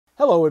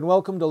Hello and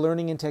welcome to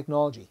Learning in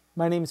Technology.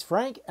 My name is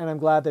Frank and I'm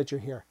glad that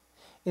you're here.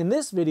 In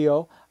this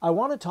video, I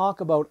want to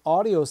talk about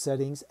audio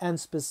settings and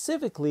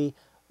specifically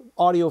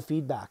audio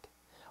feedback.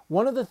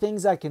 One of the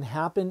things that can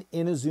happen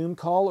in a Zoom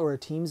call or a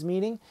Teams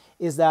meeting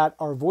is that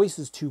our voice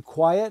is too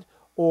quiet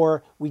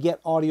or we get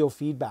audio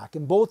feedback.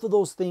 And both of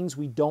those things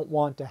we don't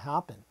want to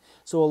happen.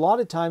 So a lot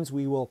of times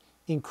we will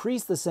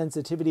increase the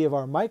sensitivity of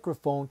our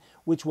microphone,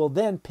 which will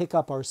then pick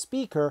up our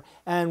speaker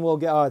and we'll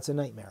get, oh, it's a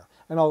nightmare.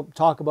 And I'll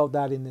talk about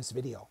that in this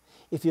video.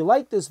 If you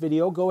like this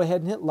video, go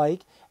ahead and hit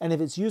like, and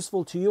if it's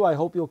useful to you, I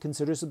hope you'll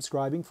consider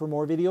subscribing for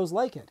more videos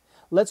like it.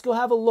 Let's go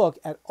have a look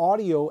at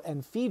audio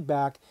and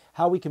feedback,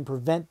 how we can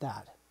prevent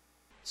that.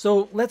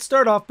 So let's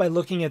start off by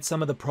looking at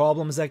some of the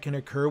problems that can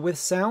occur with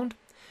sound.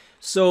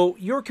 So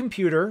your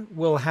computer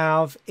will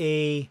have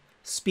a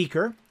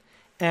speaker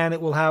and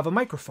it will have a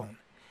microphone.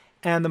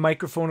 And the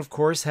microphone, of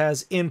course,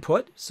 has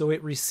input, so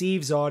it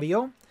receives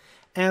audio,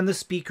 and the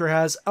speaker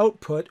has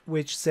output,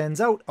 which sends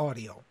out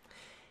audio.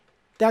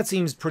 That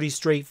seems pretty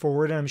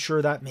straightforward, and I'm sure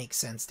that makes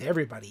sense to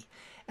everybody.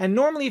 And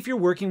normally, if you're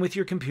working with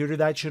your computer,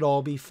 that should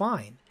all be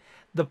fine.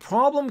 The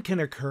problem can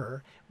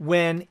occur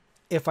when,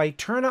 if I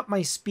turn up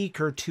my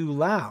speaker too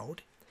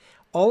loud,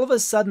 all of a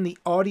sudden the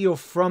audio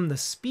from the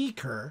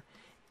speaker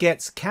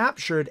gets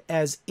captured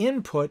as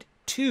input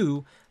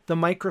to the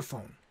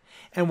microphone.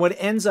 And what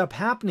ends up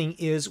happening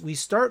is we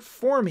start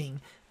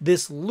forming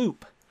this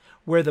loop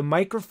where the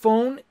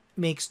microphone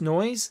makes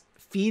noise,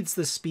 feeds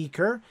the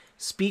speaker,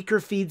 speaker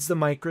feeds the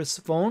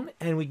microphone,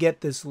 and we get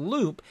this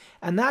loop,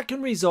 and that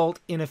can result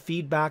in a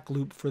feedback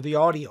loop for the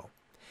audio.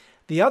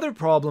 The other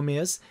problem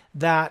is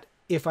that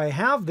if I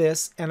have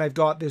this and I've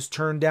got this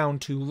turned down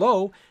too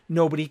low,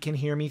 nobody can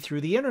hear me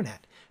through the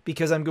internet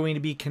because I'm going to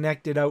be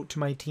connected out to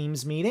my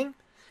Teams meeting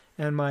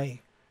and my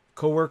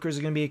coworkers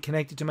are going to be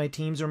connected to my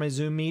Teams or my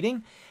Zoom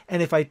meeting.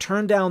 And if I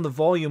turn down the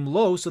volume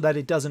low so that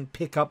it doesn't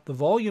pick up the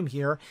volume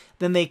here,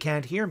 then they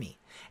can't hear me.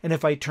 And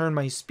if I turn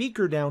my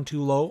speaker down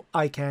too low,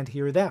 I can't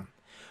hear them.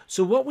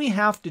 So what we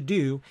have to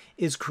do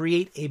is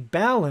create a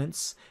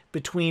balance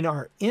between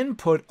our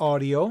input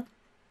audio,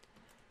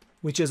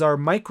 which is our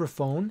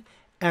microphone,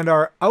 and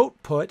our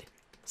output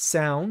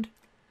sound,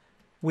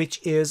 which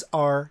is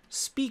our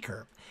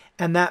speaker.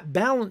 And that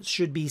balance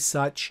should be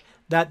such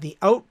that the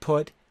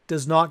output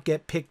does not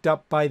get picked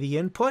up by the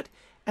input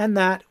and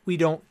that we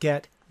don't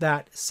get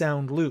that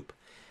sound loop.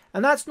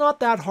 And that's not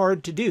that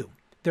hard to do.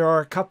 There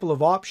are a couple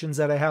of options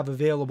that I have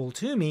available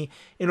to me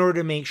in order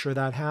to make sure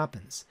that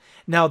happens.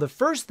 Now, the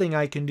first thing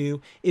I can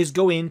do is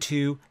go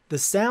into the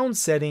sound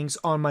settings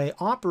on my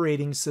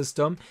operating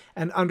system,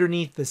 and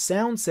underneath the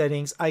sound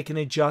settings, I can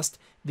adjust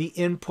the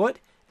input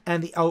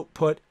and the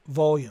output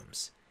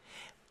volumes.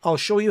 I'll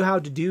show you how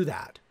to do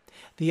that.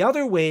 The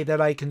other way that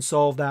I can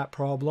solve that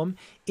problem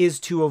is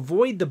to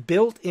avoid the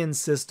built-in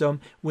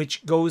system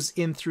which goes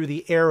in through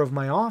the air of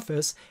my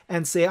office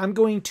and say I'm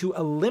going to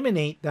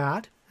eliminate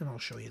that, and I'll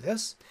show you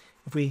this.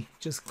 If we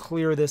just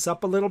clear this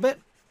up a little bit.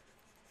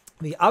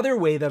 The other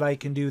way that I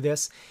can do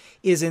this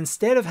is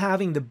instead of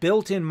having the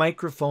built-in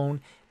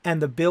microphone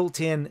and the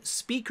built-in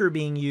speaker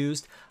being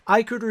used,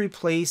 I could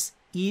replace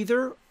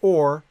either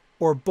or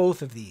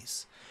both of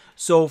these.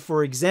 So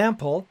for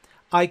example,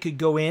 I could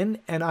go in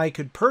and I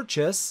could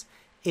purchase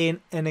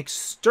an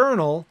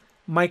external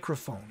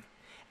microphone.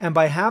 And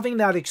by having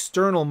that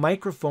external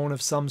microphone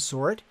of some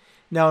sort,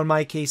 now in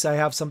my case I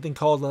have something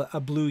called a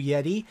Blue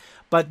Yeti,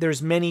 but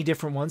there's many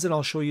different ones and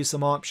I'll show you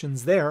some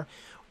options there.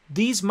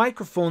 These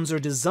microphones are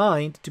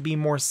designed to be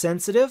more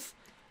sensitive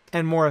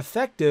and more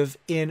effective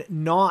in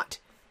not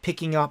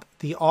picking up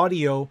the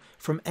audio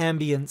from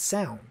ambient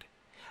sound.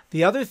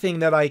 The other thing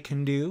that I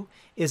can do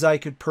is I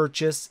could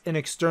purchase an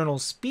external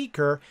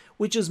speaker,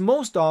 which is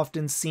most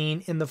often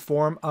seen in the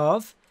form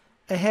of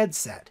a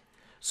headset.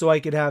 So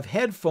I could have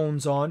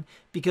headphones on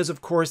because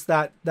of course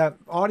that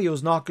audio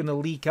is not going to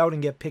leak out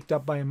and get picked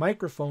up by a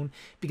microphone,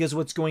 because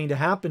what's going to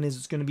happen is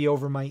it's going to be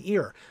over my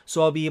ear.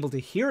 So I'll be able to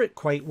hear it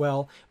quite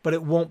well, but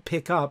it won't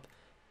pick up,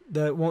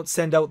 it won't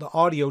send out the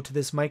audio to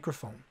this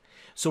microphone.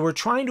 So we're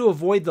trying to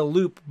avoid the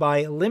loop by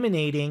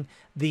eliminating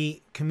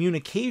the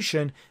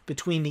communication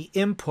between the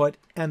input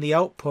and the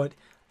output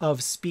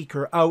of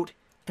speaker out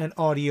and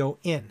audio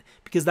in,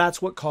 because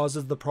that's what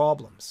causes the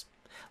problems.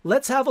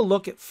 Let's have a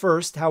look at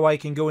first how I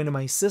can go into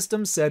my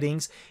system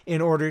settings in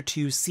order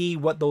to see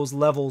what those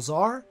levels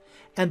are.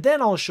 And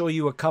then I'll show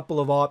you a couple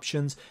of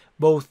options,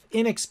 both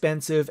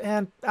inexpensive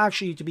and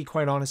actually, to be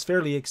quite honest,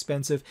 fairly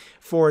expensive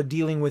for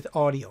dealing with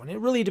audio. And it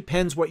really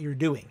depends what you're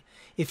doing.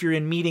 If you're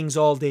in meetings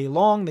all day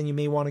long, then you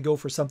may want to go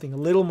for something a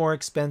little more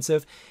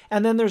expensive.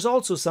 And then there's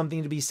also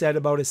something to be said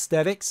about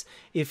aesthetics.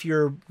 If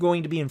you're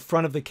going to be in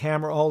front of the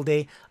camera all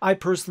day, I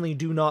personally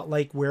do not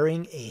like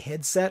wearing a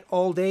headset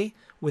all day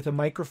with a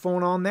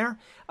microphone on there,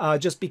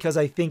 just because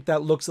I think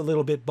that looks a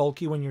little bit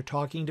bulky when you're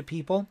talking to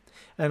people.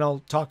 And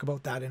I'll talk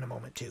about that in a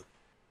moment too.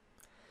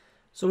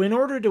 So in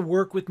order to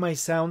work with my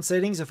sound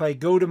settings, if I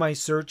go to my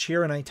search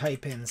here and I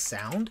type in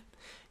sound,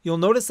 you'll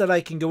notice that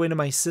I can go into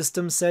my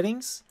system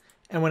settings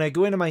And when I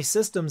go into my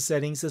system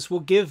settings, this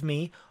will give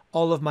me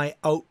all of my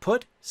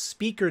output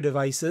speaker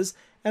devices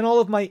and all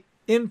of my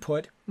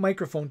input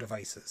microphone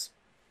devices.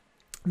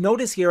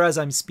 Notice here as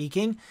I'm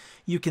speaking,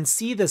 you can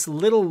see this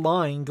little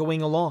line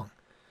going along.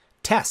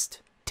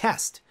 Test,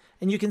 test.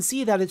 And you can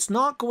see that it's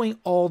not going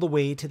all the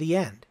way to the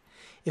end.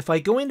 If I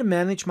go in to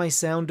manage my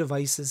sound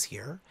devices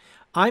here,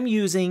 I'm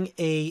using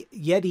a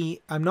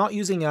Yeti. I'm not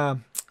using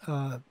in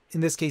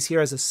this case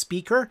here as a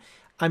speaker.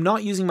 I'm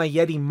not using my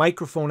Yeti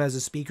microphone as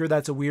a speaker.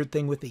 That's a weird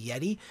thing with the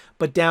Yeti.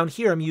 But down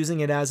here, I'm using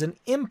it as an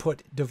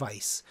input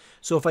device.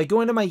 So if I go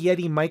into my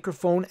Yeti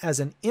microphone as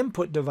an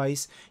input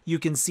device, you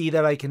can see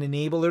that I can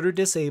enable it or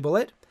disable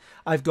it.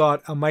 I've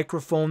got a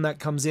microphone that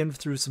comes in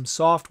through some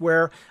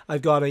software.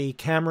 I've got a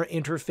camera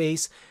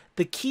interface.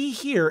 The key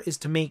here is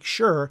to make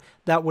sure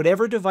that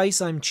whatever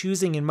device I'm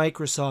choosing in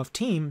Microsoft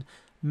Teams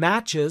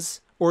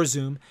matches, or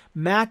Zoom,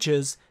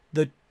 matches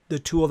the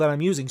tool that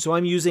I'm using. So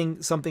I'm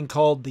using something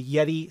called the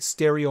Yeti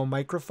stereo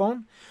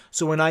microphone.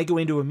 So when I go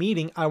into a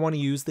meeting, I want to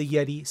use the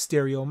Yeti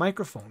stereo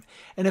microphone.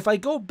 And if I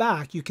go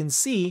back, you can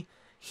see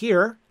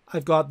here,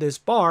 I've got this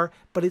bar,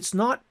 but it's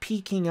not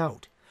peaking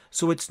out.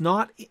 So it's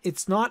not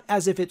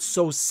as if it's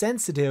so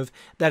sensitive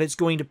that it's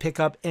going to pick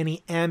up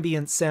any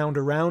ambient sound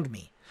around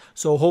me.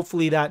 So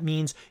hopefully that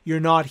means you're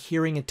not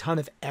hearing a ton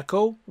of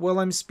echo while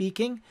I'm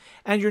speaking,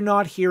 and you're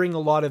not hearing a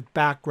lot of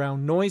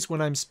background noise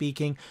when I'm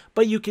speaking,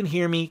 but you can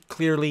hear me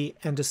clearly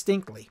and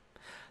distinctly.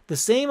 The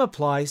same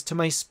applies to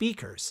my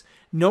speakers.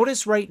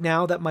 Notice right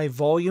now that my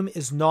volume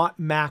is not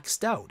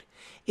maxed out.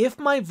 If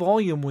my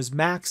volume was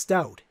maxed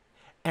out,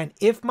 and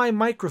if my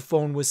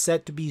microphone was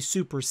set to be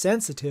super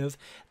sensitive,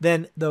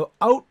 then the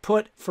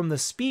output from the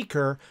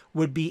speaker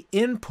would be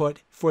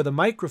input for the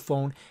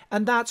microphone,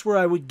 and that's where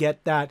I would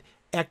get that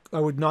I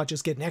would not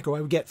just get an echo,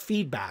 I would get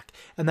feedback,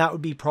 and that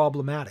would be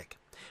problematic.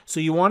 So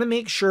you want to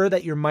make sure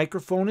that your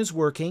microphone is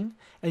working,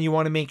 and you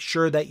want to make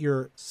sure that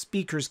your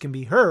speakers can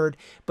be heard,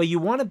 but you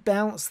want to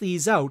balance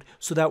these out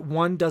so that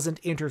one doesn't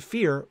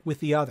interfere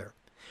with the other.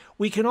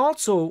 We can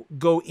also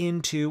go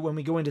into, when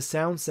we go into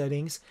sound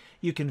settings,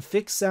 you can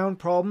fix sound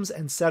problems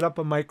and set up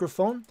a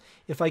microphone.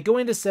 If I go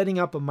into setting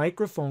up a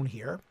microphone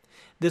here,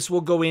 this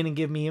will go in and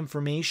give me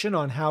information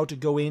on how to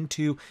go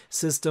into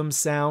system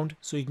sound.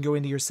 So you can go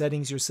into your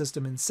settings, your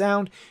system and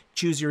sound,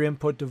 choose your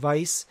input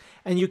device,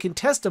 and you can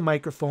test a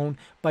microphone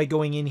by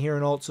going in here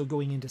and also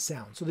going into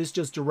sound. So this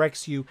just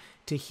directs you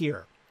to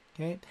here,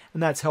 okay?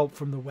 And that's help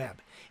from the web.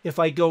 If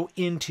I go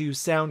into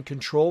sound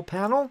control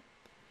panel,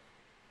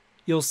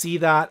 you'll see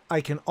that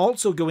I can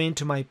also go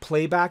into my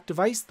playback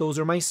device. Those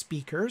are my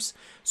speakers.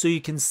 So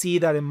you can see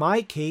that in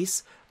my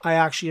case, I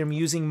actually am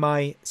using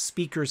my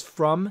speakers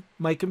from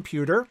my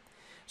computer.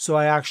 So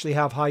I actually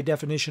have high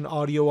definition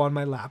audio on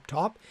my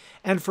laptop.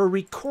 And for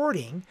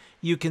recording,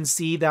 you can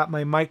see that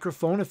my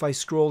microphone, if I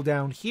scroll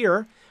down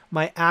here,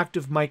 my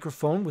active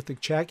microphone with the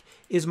check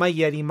is my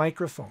Yeti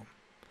microphone.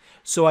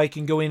 So I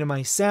can go into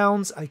my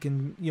sounds, I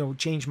can,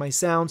 change my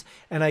sounds,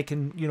 and I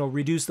can,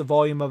 reduce the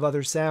volume of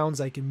other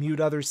sounds. I can mute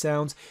other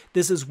sounds.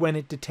 This is when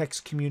it detects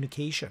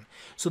communication.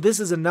 So this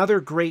is another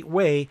great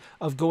way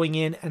of going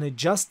in and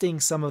adjusting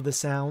some of the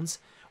sounds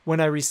when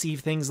I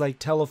receive things like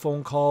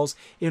telephone calls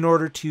in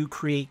order to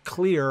create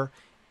clear,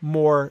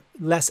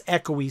 less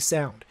echoey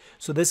sound.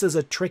 So this is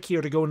a trick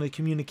here to go into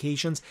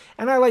communications,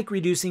 and I like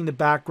reducing the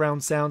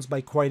background sounds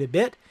by quite a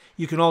bit.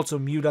 You can also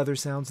mute other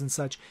sounds and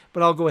such,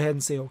 but I'll go ahead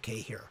and say okay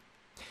here.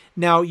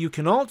 Now you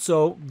can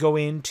also go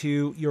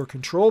into your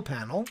control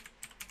panel,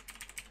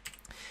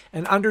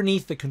 and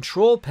underneath the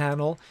control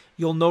panel,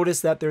 you'll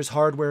notice that there's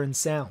hardware and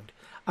sound.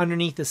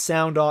 Underneath the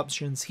sound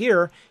options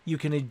here, you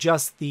can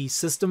adjust the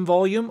system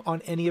volume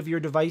on any of your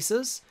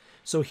devices.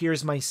 So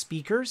here's my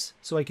speakers,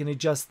 so I can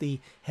adjust the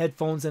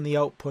headphones and the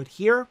output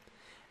here.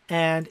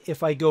 And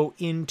if I go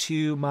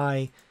into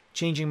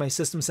changing my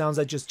system sounds,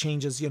 that just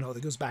changes,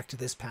 that goes back to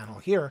this panel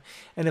here.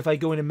 And if I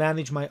go in and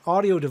manage my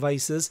audio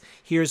devices,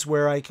 here's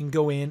where I can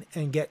go in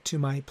and get to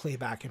my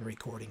playback and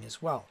recording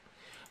as well.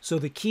 So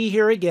the key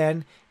here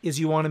again is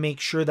you want to make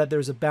sure that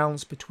there's a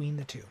balance between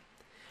the two.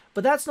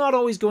 But that's not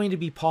always going to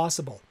be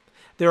possible.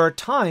 There are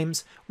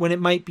times when it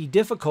might be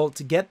difficult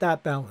to get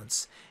that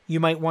balance. You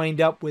might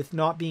wind up with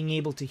not being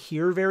able to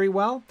hear very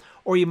well,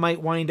 or you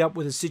might wind up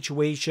with a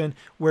situation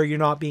where you're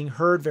not being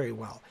heard very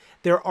well.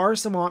 There are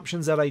some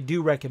options that I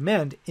do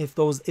recommend if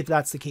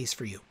that's the case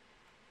for you.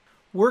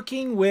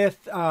 Working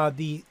with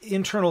the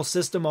internal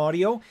system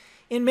audio,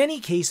 in many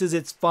cases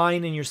it's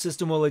fine and your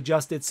system will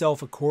adjust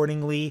itself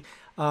accordingly.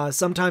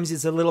 Sometimes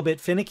it's a little bit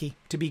finicky,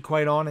 to be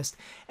quite honest.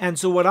 And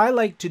so what I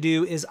like to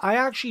do is I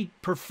actually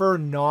prefer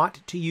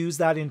not to use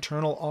that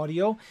internal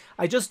audio.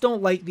 I just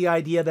don't like the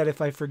idea that if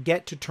I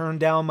forget to turn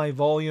down my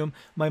volume,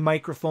 my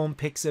microphone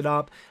picks it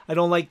up. I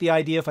don't like the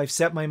idea if I've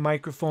set my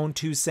microphone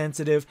too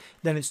sensitive,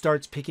 then it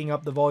starts picking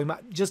up the volume.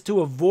 Just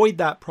to avoid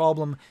that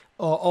problem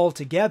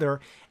altogether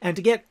and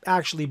to get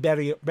actually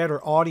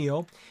better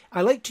audio,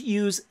 I like to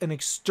use an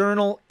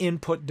external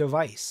input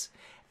device.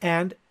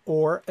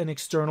 or an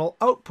external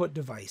output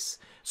device.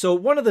 So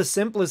one of the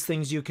simplest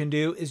things you can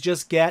do is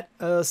just get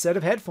a set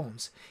of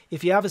headphones.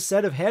 If you have a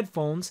set of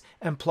headphones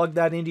and plug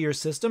that into your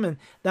system, and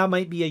that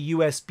might be a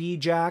USB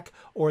jack,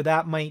 or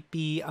that might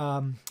be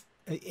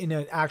in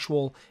an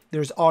actual,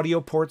 there's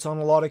audio ports on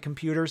a lot of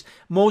computers.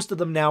 Most of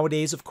them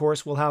nowadays, of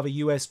course, will have a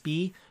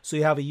USB, so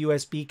you have a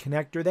USB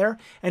connector there.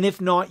 And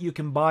if not, you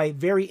can buy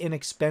very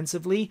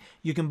inexpensively,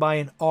 you can buy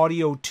an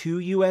audio to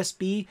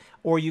USB,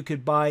 or you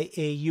could buy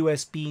a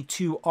USB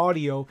to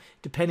audio,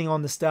 depending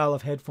on the style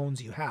of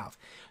headphones you have.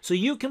 So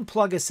you can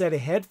plug a set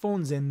of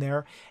headphones in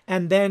there,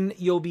 and then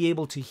you'll be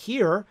able to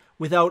hear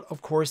without,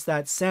 of course,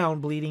 that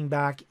sound bleeding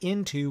back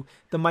into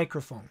the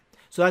microphone.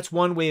 So that's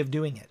one way of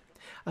doing it.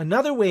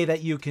 Another way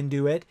that you can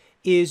do it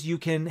is you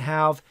can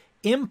have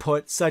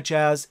input, such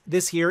as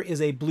this here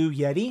is a Blue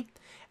Yeti,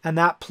 and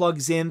that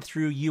plugs in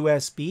through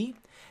USB.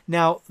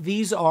 Now,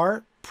 these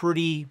are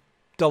pretty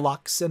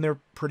deluxe and they're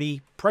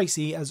pretty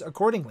pricey as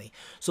accordingly.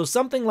 So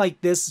something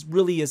like this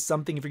really is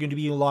something, if you're going to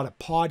be a lot of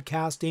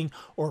podcasting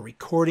or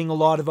recording a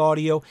lot of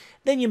audio,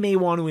 then you may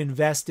want to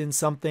invest in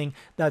something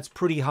that's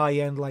pretty high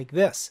end like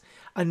this.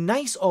 A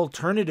nice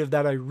alternative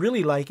that I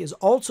really like is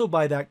also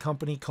by that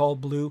company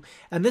called Blue,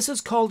 and this is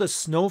called a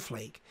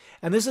Snowflake.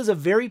 And this is a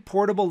very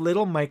portable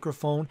little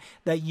microphone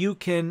that you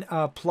can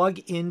plug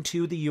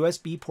into the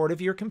USB port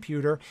of your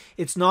computer.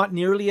 It's not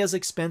nearly as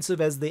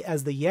expensive as the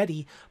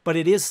Yeti, but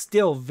it is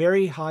still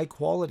very high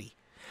quality.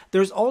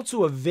 There's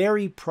also a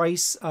very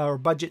price or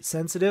budget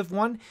sensitive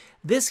one.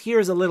 This here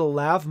is a little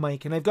lav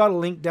mic, and I've got a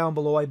link down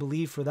below, I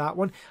believe, for that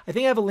one. I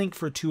think I have a link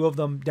for 2 of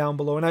them down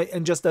below.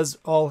 And just as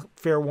all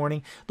fair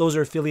warning, those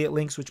are affiliate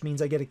links, which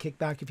means I get a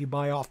kickback if you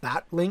buy off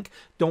that link.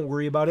 Don't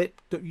worry about it.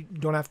 You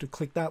don't have to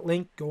click that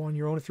link. Go on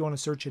your own if you want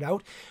to search it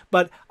out.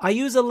 But I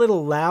use a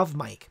little lav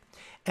mic,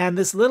 and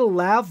this little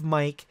lav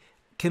mic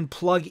can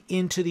plug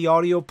into the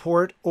audio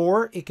port,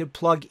 or it could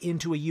plug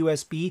into a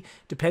USB,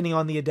 depending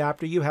on the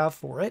adapter you have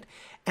for it.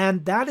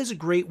 And that is a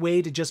great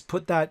way to just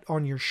put that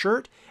on your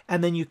shirt,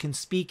 and then you can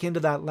speak into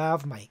that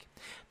lav mic.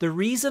 The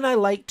reason I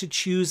like to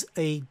choose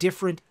a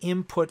different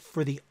input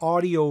for the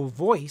audio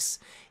voice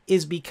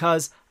is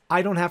because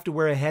I don't have to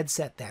wear a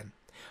headset then.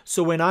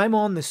 So when I'm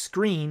on the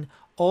screen,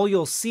 all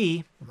you'll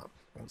see, I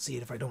won't see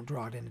it if I don't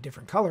draw it in a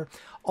different color,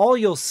 all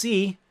you'll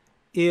see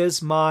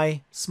is my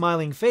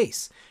smiling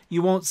face.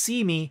 You won't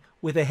see me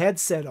with a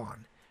headset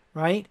on,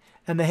 right?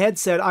 And the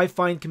headset I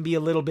find can be a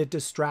little bit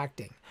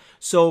distracting.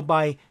 So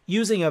by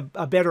using a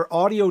better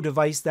audio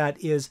device that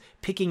is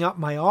picking up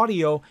my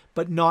audio,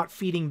 but not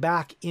feeding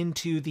back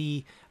into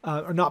the,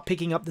 or not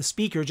picking up the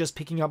speaker, just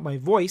picking up my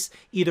voice,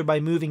 either by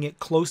moving it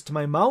close to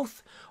my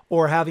mouth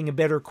or having a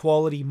better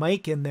quality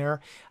mic in there,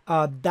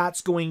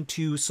 that's going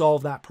to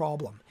solve that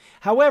problem.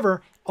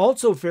 However,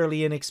 also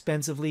fairly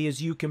inexpensively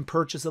is you can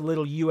purchase a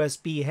little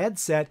USB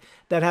headset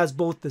that has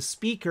both the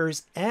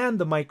speakers and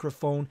the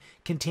microphone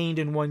contained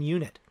in one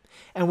unit.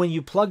 And when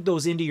you plug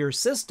those into your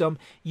system,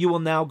 you will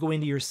now go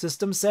into your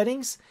system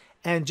settings.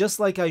 And just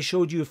like I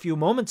showed you a few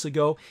moments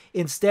ago,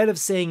 instead of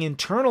saying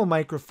internal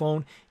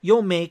microphone,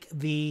 you'll make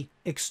the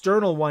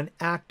external one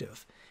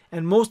active.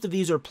 And most of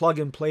these are plug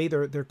and play.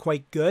 They're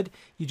quite good.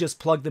 You just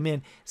plug them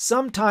in.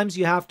 Sometimes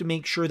you have to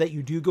make sure that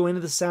you do go into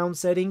the sound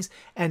settings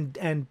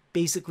and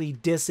basically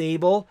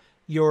disable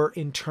your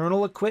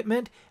internal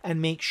equipment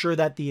and make sure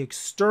that the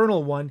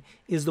external one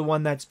is the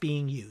one that's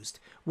being used,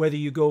 whether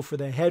you go for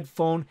the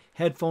headphone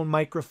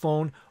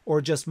microphone, or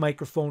just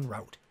microphone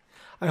route.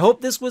 I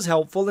hope this was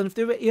helpful, and if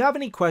you have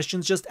any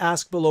questions, just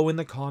ask below in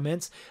the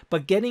comments.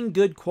 But getting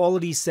good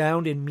quality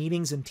sound in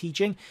meetings and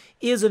teaching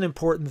is an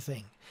important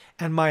thing.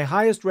 And my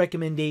highest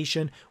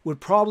recommendation would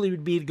probably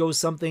be to go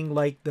something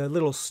like the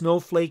little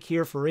Snowflake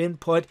here for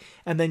input,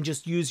 and then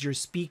just use your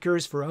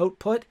speakers for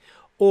output,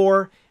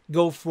 or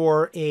go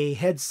for a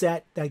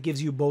headset that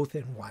gives you both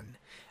in one.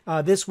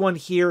 This one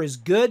here is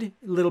good, a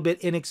little bit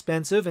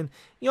inexpensive, and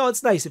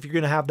it's nice if you're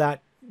going to have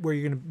that where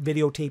you're going to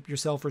videotape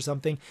yourself or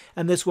something,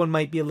 and this one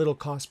might be a little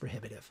cost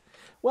prohibitive.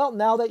 Well,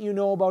 now that you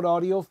know about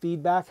audio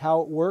feedback,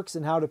 how it works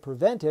and how to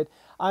prevent it,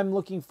 I'm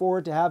looking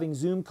forward to having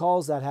Zoom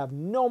calls that have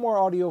no more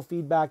audio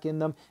feedback in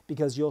them,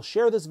 because you'll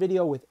share this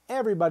video with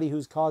everybody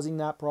who's causing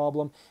that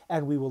problem,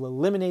 and we will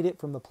eliminate it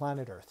from the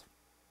planet Earth.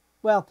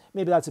 Well,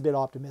 maybe that's a bit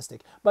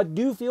optimistic, but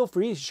do feel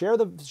free to share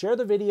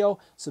the video,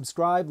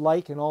 subscribe,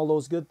 like, and all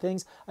those good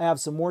things. I have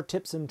some more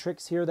tips and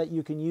tricks here that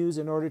you can use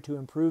in order to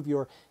improve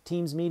your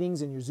Teams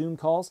meetings and your Zoom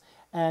calls.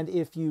 And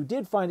if you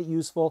did find it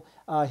useful,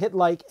 hit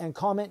like and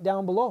comment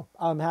down below.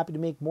 I'm happy to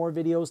make more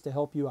videos to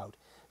help you out.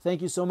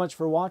 Thank you so much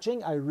for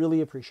watching. I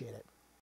really appreciate it.